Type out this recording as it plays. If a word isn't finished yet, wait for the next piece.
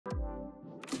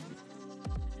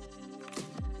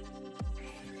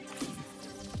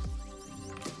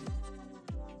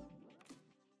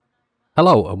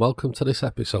Hello and welcome to this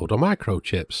episode of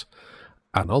Microchips.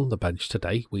 And on the bench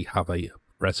today we have a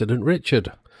Resident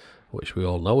Richard, which we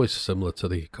all know is similar to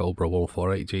the Cobra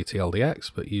 148 GT-LDX,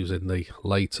 but using the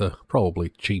later, probably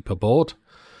cheaper board.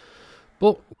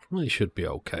 But it should be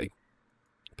okay.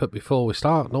 But before we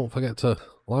start, don't forget to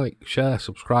like, share,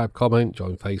 subscribe, comment,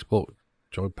 join Facebook,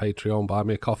 join Patreon, buy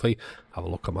me a coffee, have a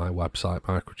look at my website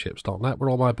microchips.net where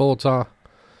all my boards are.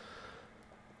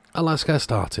 And let's get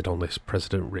started on this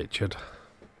President Richard.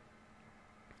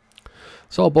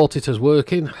 So I bought it as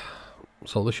working,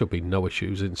 so there should be no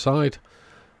issues inside.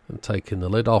 And taking the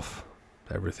lid off,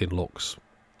 everything looks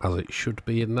as it should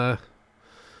be in there.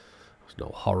 There's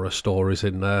no horror stories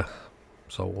in there,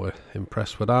 so we're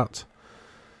impressed with that.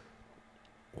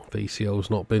 VCO's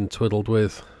not been twiddled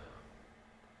with.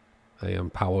 AM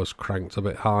power's cranked a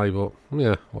bit high, but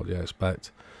yeah, what do you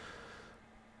expect?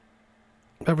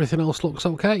 Everything else looks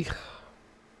okay.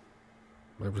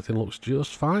 Everything looks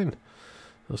just fine,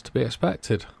 as to be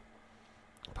expected.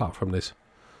 Apart from this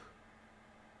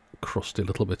crusty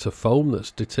little bit of foam that's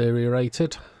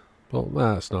deteriorated. But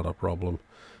that's not a problem.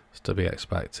 It's to be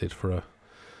expected for a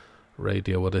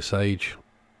radio of this age.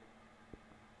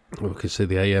 We can see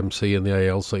the AMC and the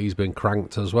ALC's been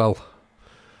cranked as well.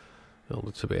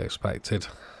 Only to be expected.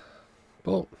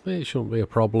 But it shouldn't be a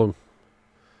problem.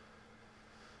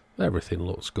 Everything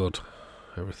looks good.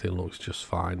 Everything looks just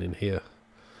fine in here.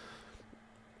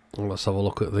 Let's have a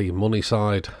look at the money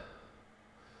side.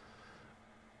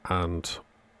 And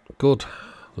good.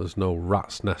 There's no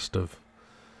rat's nest of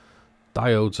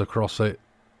diodes across it.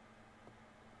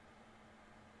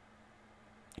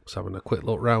 Just having a quick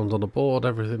look round on the board.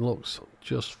 Everything looks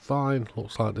just fine.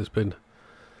 Looks like there's been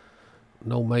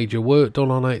no major work done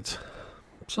on it.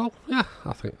 So yeah,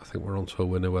 I think we're on to a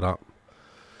winner with that.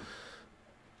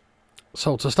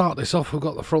 So to start this off, we've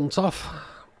got the front off.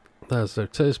 There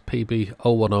it is,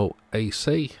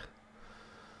 PB010AC.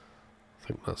 I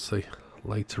think that's the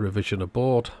later revision of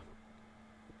board.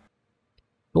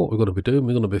 What we're going to be doing,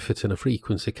 we're going to be fitting a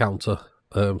frequency counter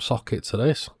socket to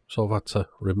this. So I've had to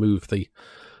remove the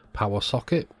power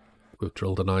socket. We've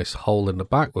drilled a nice hole in the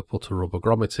back. We've put a rubber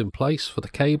grommet in place for the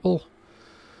cable.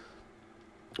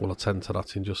 We'll attend to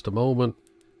that in just a moment.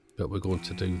 But we're going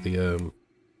to do the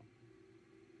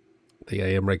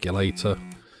AM regulator,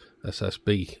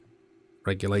 SSB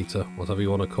regulator, whatever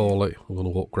you want to call it. We're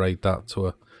going to upgrade that to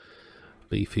a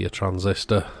beefier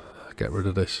transistor, get rid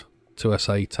of this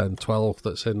 2SA1012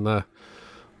 that's in there,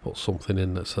 put something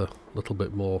in that's a little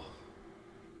bit more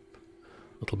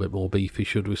beefy,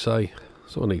 should we say.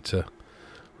 So I need to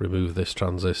remove this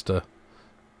transistor,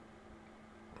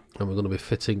 and we're going to be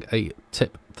fitting a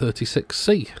TIP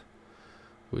 36C,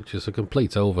 which is a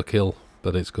complete overkill,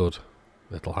 but it's good.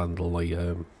 It'll handle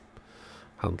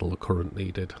the current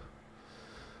needed.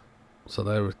 So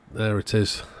there it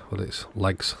is, with its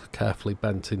legs carefully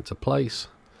bent into place,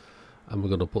 and we're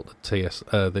going to put the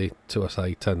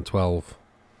 2SA1012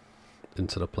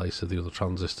 into the place of the other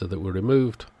transistor that we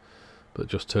removed, but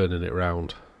just turning it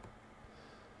round.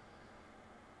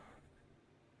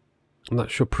 And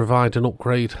that should provide an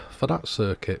upgrade for that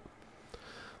circuit.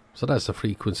 So there's the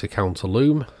frequency counter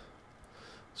loom.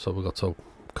 So we've got a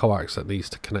coax that needs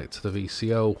to connect to the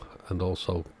VCO and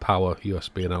also power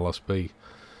USB and LSB.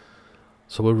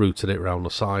 So we routed it round the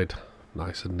side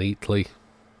nice and neatly.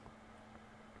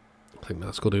 I think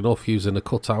that's good enough, using the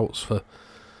cutouts for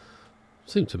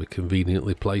seem to be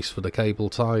conveniently placed for the cable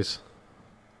ties.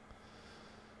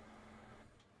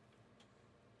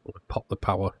 We'll pop the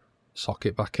power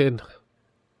socket back in.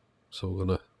 So we're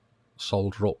going to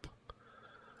solder up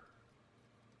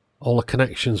all the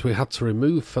connections we had to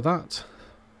remove for that.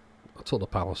 I took the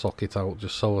power socket out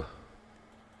just so,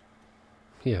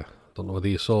 yeah, don't know whether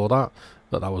you saw that,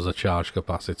 but that was a charge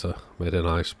capacitor, made a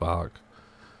nice spark.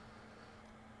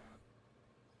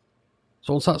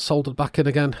 So once that's soldered back in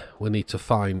again, we need to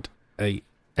find a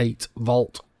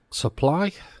 8-volt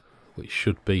supply, which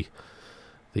should be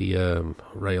the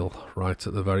rail right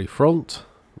at the very front.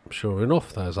 Sure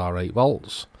enough, there's our 8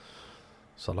 volts.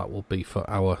 So that will be for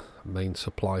our main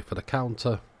supply for the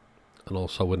counter. And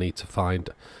also we need to find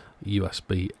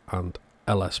USB and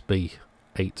LSB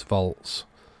 8 volts,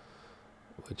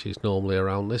 which is normally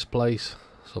around this place.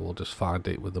 So we'll just find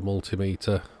it with the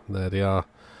multimeter. And there they are.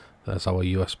 There's our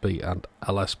USB and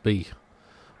LSB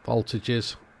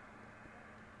voltages.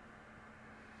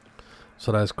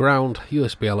 So there's ground,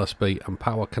 USB, LSB and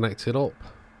power connected up.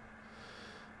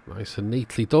 Nice and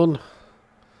neatly done.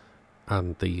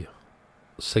 And the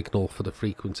signal for the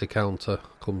frequency counter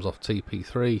comes off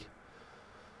TP3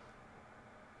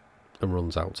 and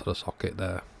runs out to the socket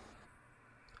there.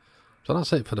 So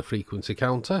that's it for the frequency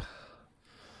counter.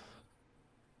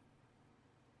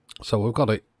 So we've got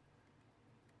it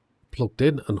plugged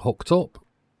in and hooked up,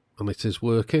 and it is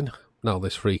working. Now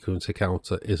this frequency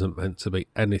counter isn't meant to be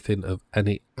anything of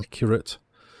any accurate,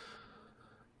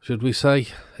 should we say.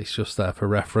 It's just there for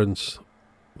reference,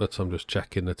 but I'm just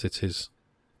checking that it is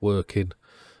working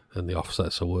and the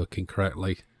offsets are working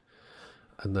correctly,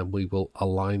 and then we will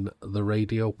align the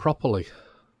radio properly.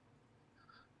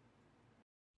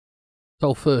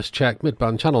 So first check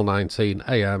midband channel 19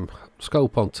 AM,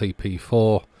 scope on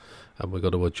TP4, and we're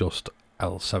going to adjust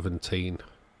L17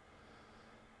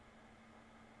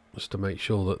 just to make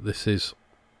sure that this is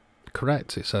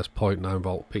correct. It says 0.9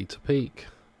 volt peak to peak,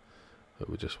 but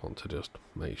we just want to just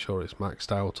make sure it's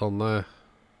maxed out on there,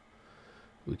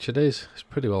 which it is. It's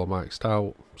pretty well maxed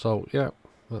out, so yeah,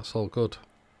 that's all good.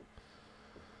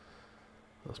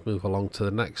 Let's move along to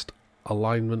the next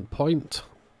alignment point,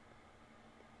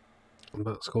 and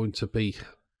that's going to be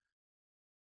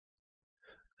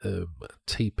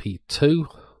TP2,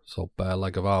 so bare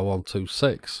leg of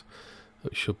R126,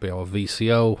 which should be our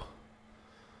VCO.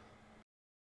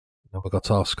 Now we've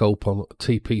got our scope on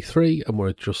TP3 and we're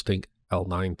adjusting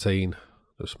L19,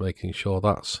 just making sure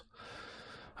that's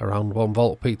around 1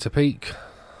 volt peak to peak,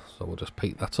 so we'll just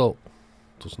peak that up.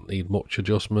 Doesn't need much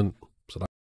adjustment.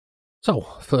 So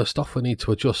first off, we need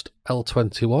to adjust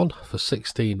L21 for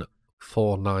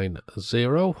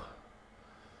 16490.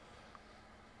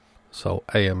 So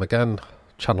AM again,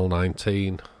 channel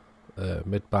 19,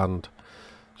 midband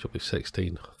should be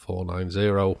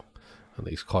 16490, and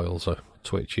these coils are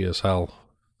twitchy as hell.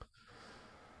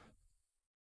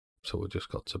 So we've just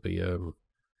got to be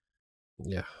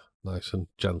yeah, nice and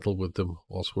gentle with them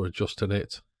whilst we're adjusting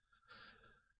it.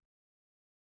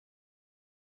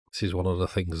 This is one of the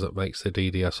things that makes the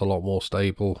DDS a lot more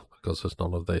stable, because there's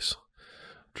none of this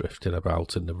drifting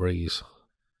about in the breeze.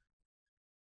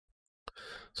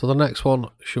 So the next one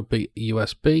should be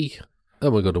USB,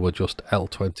 and we're going to adjust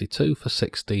L22 for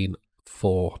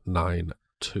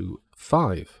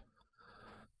 1649025.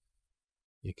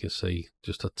 You can see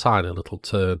just a tiny little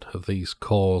turn of these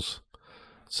cores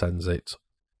sends it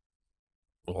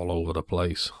all over the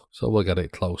place. So we'll get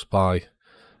it close by,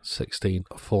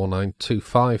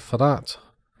 1649025 for that.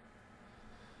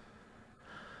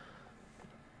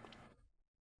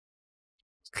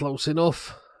 It's close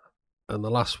enough. And the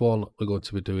last one, we're going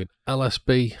to be doing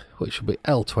LSB, which will be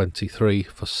L23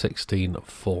 for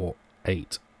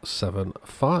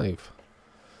 164,875.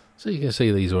 So you can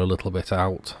see these are a little bit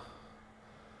out.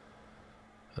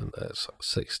 And there's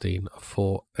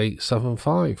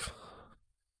 164,875.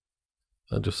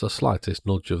 And just the slightest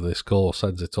nudge of this core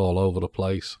sends it all over the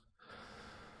place.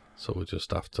 So we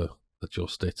just have to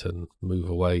adjust it and move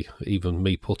away. Even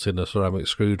me putting a ceramic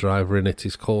screwdriver in it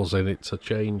is causing it to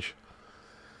change.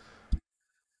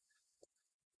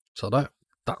 So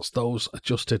that's those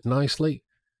adjusted nicely.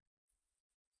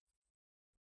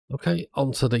 Okay,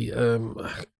 onto the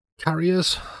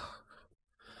carriers.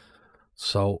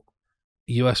 So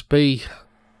USB,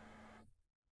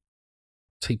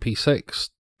 TP6,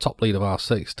 top lead of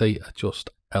R60, adjust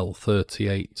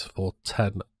L38 for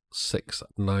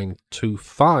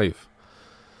 106925.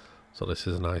 So this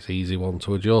is a nice easy one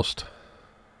to adjust.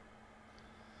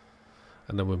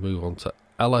 And then we move on to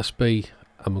LSB,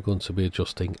 and we're going to be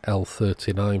adjusting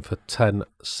L39 for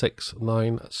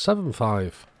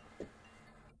 106975.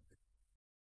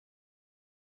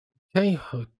 Okay,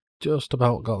 I've just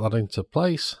about got that into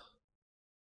place.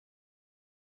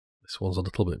 This one's a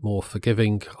little bit more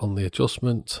forgiving on the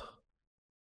adjustment.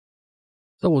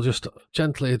 So we'll just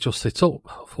gently adjust it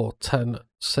up for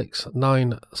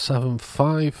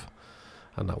 106975,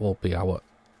 and that will be our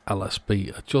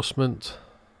LSB adjustment.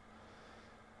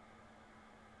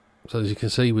 So as you can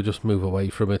see, we just move away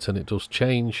from it and it does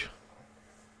change.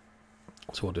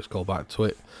 So we'll just go back to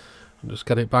it and just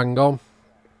get it bang on,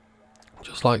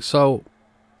 just like so.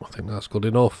 I think that's good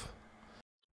enough.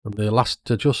 And the last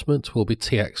adjustment will be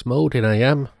TX mode in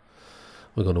AM.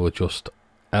 We're going to adjust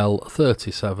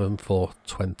L37 for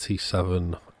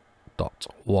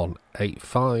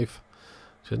 27.185.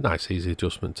 It's a nice easy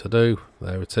adjustment to do.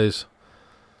 There it is.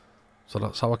 So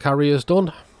that's our carrier's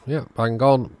done. Yeah, bang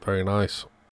on, very nice.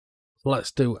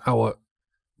 Let's do our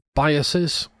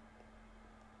biases.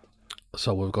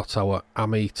 So we've got our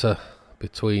ammeter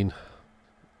between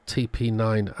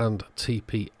TP9 and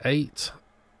TP8.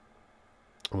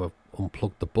 And we've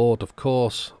unplugged the board, of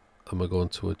course, and we're going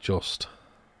to adjust.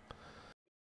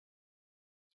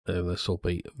 And this will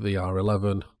be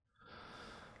VR11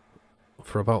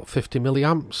 for about 50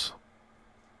 milliamps.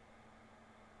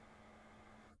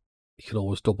 You can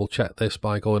always double check this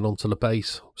by going onto the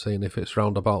base, seeing if it's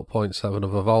round about 0.7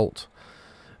 of a volt.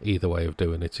 Either way of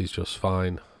doing it is just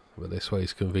fine. but this way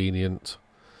is convenient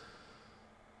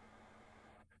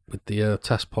with the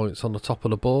test points on the top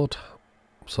of the board.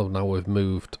 So now we've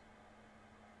moved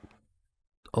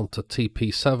onto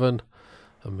TP7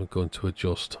 and we're going to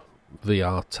adjust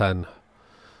VR10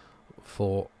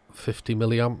 for 50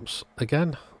 milliamps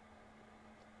again.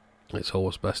 It's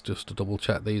always best just to double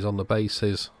check these on the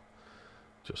bases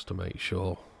just to make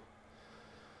sure.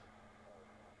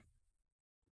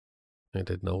 I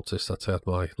did notice that I had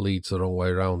my leads the wrong way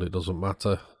around. It doesn't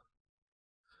matter,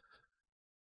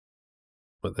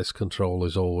 but this control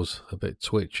is always a bit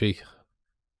twitchy.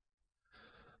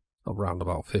 Around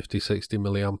about 50-60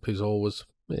 milliamp is always,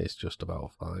 it's just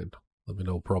about fine. There'll be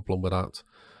no problem with that.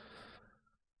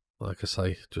 Like I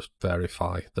say, just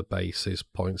verify the base is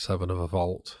 0.7 of a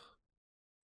volt.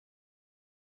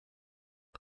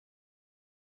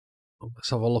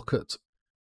 Let's have a look at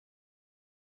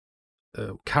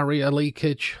carrier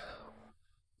leakage.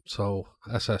 So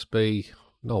SSB,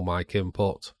 no mic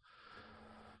input.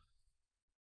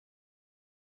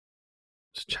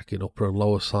 Just checking upper and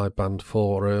lower sideband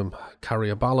for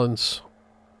carrier balance.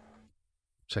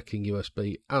 Checking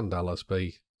USB and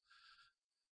LSB.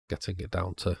 Getting it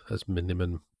down to as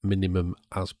minimum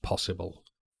as possible.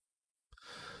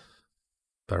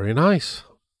 Very nice.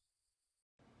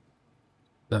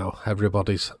 Now,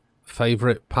 everybody's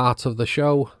favourite part of the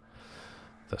show,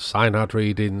 the SINAD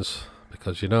readings,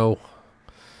 because you know,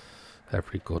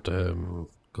 every good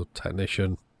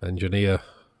technician, engineer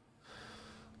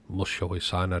must show his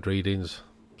SINAD readings.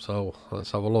 So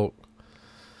let's have a look.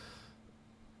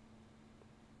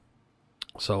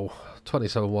 So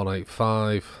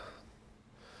 27185,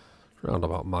 around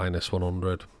about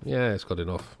 -100. Yeah, it's good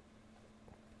enough.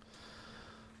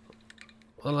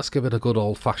 Well, let's give it a good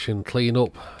old-fashioned clean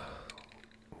up.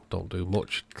 Don't do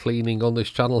much cleaning on this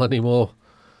channel anymore.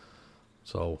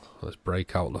 So let's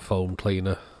break out the foam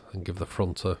cleaner and give the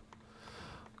front a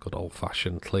good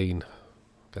old-fashioned clean.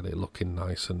 Get it looking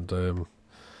nice and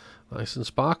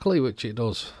sparkly, which it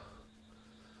does.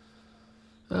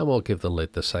 And we'll give the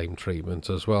lid the same treatment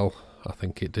as well. I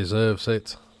think it deserves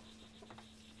it.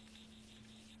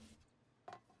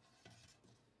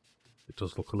 It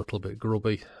does look a little bit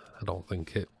grubby. I don't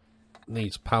think it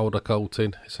needs powder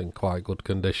coating. It's in quite good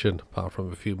condition, apart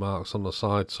from a few marks on the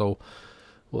side, so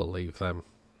we'll leave them.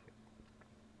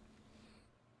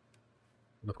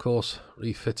 And of course,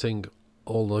 refitting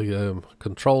all the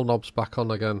control knobs back on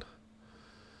again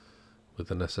with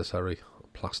the necessary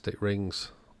plastic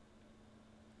rings.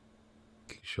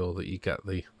 Making sure that you get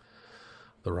the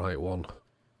right one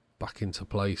back into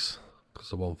place,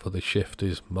 because the one for the shift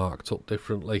is marked up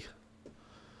differently.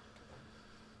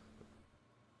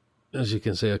 As you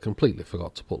can see, I completely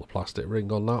forgot to put the plastic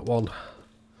ring on that one.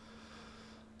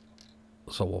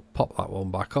 So we'll pop that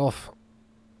one back off.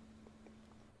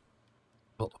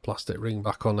 Put the plastic ring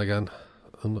back on again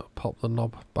and pop the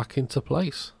knob back into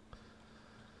place.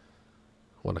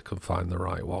 When I can find the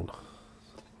right one.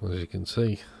 As you can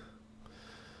see.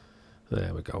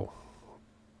 There we go.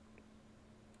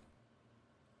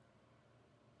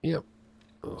 Yep,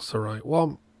 that's the right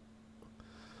one.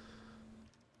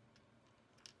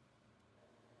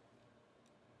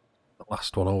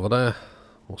 Last one over there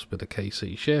must be the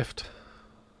KC shift.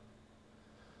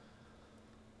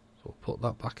 So we'll put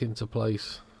that back into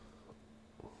place.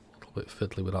 A little bit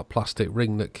fiddly with that plastic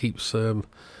ring that keeps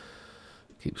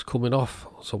coming off.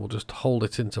 So we'll just hold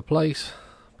it into place,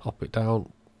 pop it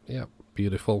down. Yep,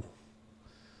 beautiful.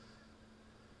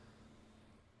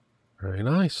 Very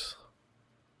nice.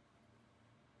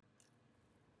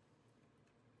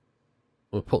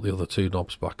 We'll put the other two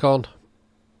knobs back on.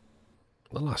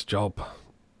 The last job,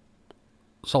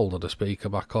 solder the speaker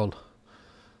back on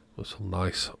with some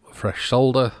nice fresh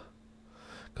solder,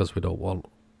 because we don't want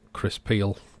Chris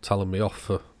Peel telling me off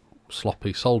for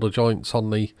sloppy solder joints on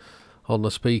the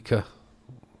speaker.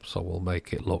 So we'll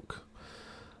make it look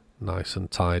nice and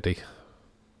tidy,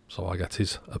 so I get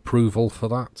his approval for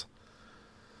that.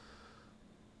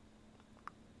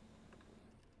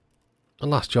 And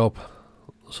last job,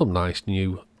 some nice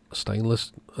new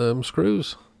stainless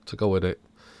screws to go with it,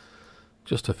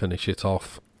 just to finish it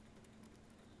off.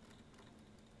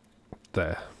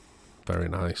 There, very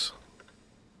nice.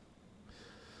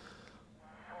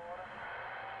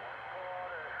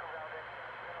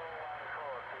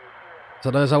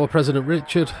 So there's our President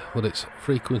Richard with its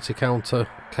frequency counter,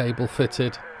 cable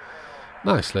fitted,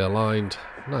 nicely aligned,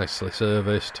 nicely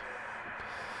serviced.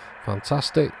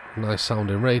 Fantastic, nice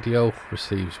sounding radio,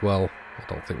 receives well. I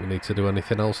don't think we need to do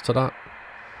anything else to that.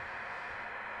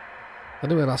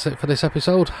 Anyway, that's it for this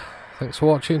episode. Thanks for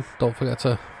watching. Don't forget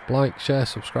to Like, share,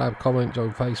 subscribe, comment,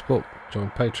 join Facebook,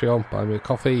 join Patreon, buy me a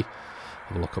coffee.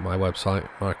 Have a look at my website,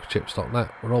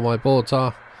 microchips.net, where all my boards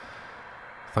are.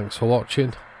 Thanks for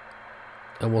watching,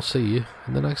 and we'll see you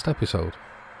in the next episode.